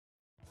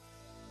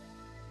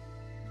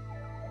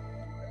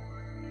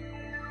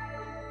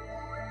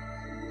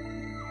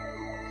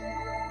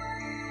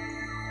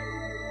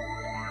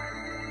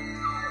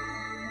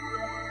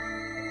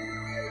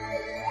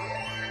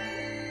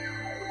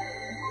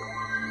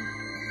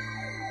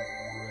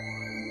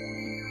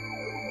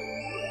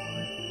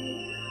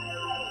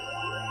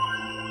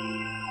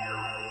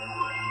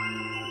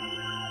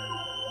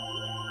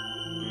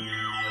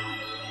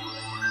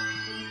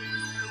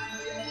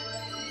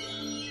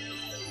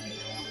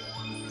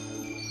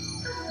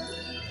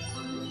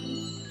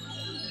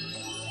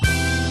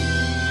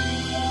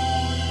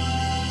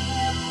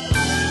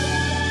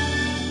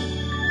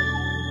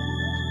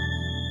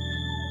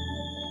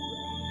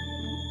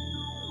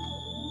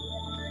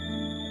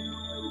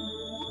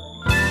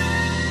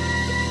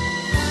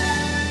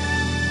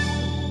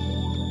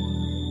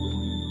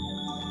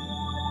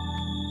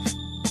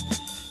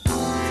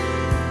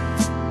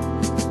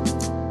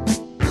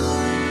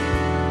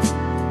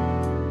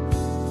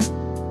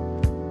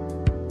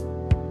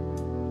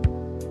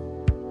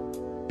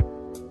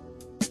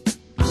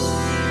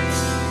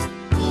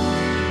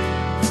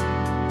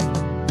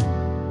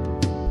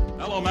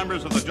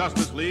members of the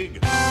Justice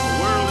League, the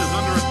world is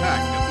under attack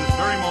at this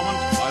very moment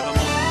by the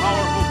most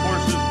powerful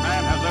forces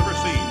man has ever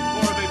seen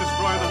before they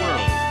destroy the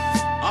world.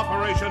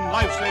 Operation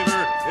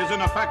Lifesaver is in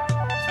effect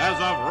as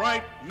of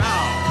right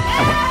now.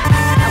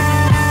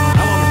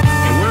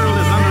 The world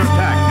is under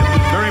attack at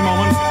this very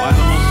moment by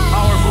the most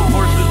powerful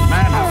forces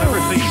man has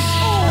ever seen.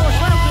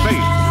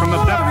 Space from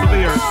the depths of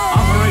the earth.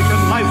 Operation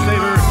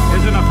Lifesaver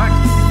is in effect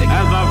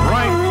as of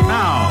right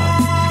now.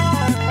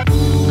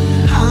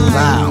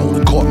 Loud,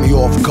 it caught me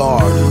off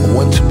guard. I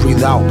went to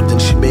breathe out, but then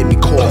she made me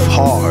cough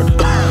hard.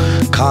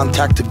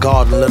 Contacted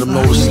God and let him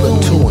know to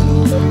slip to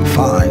him.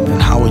 Fine, and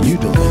how are you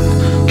doing?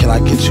 Can I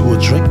get you a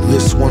drink?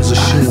 This one's a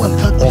shoe-in.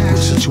 Awkward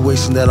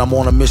situation that I'm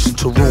on a mission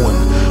to ruin.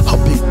 Her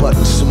big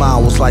button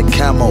smile was like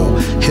camo.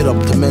 Hit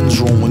up the men's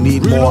room, we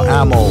need more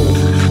ammo.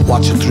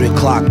 Watch at 3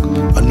 o'clock,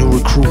 a new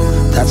recruit.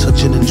 That's her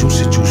gin and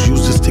juicy juice.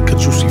 Use to stick a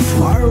juicy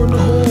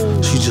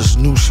fruit. She just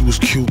knew she was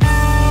cute.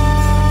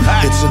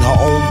 It's in her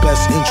own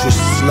best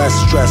interests, less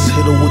stress.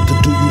 Hit her with the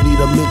do you need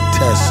a mint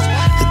test.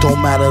 It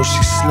don't matter if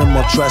she's slim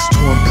or dressed to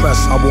impress.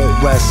 I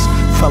won't rest,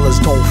 fellas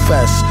don't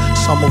fess.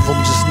 Some of them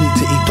just need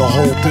to eat the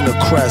whole thing of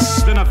cress.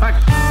 It's been a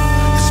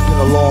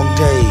long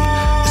day,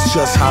 it's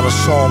just how the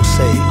song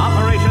say.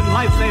 Operation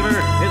Lifesaver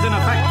is in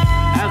effect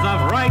as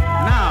of right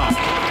now.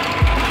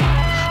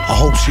 I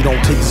hope she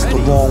don't take this the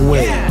wrong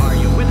way. Are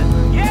you with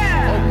it?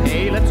 Yeah!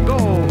 Okay, let's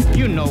go.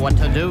 You know what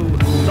to do.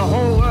 The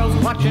whole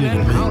world's watching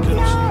and counting.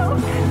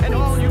 And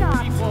all you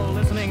people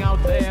listening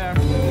out there,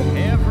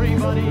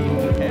 everybody,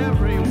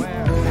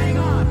 everywhere. Hang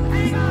on,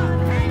 hang on,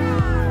 hang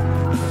on.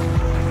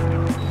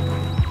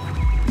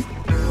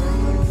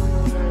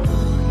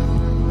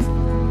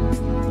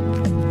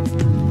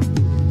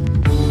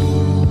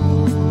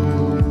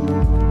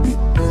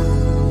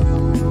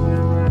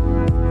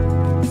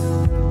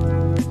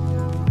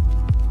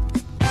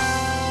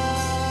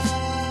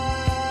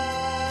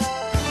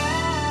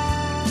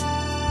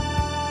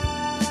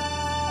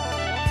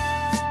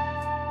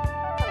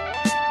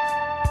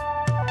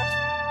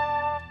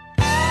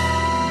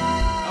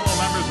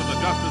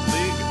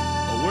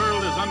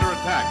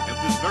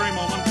 At this very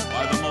moment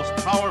by the most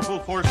powerful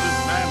forces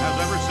man has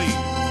ever seen.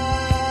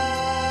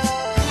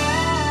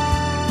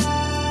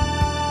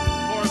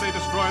 Before they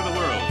destroy the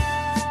world,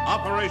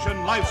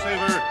 Operation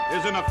Lifesaver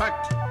is in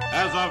effect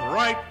as of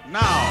right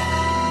now.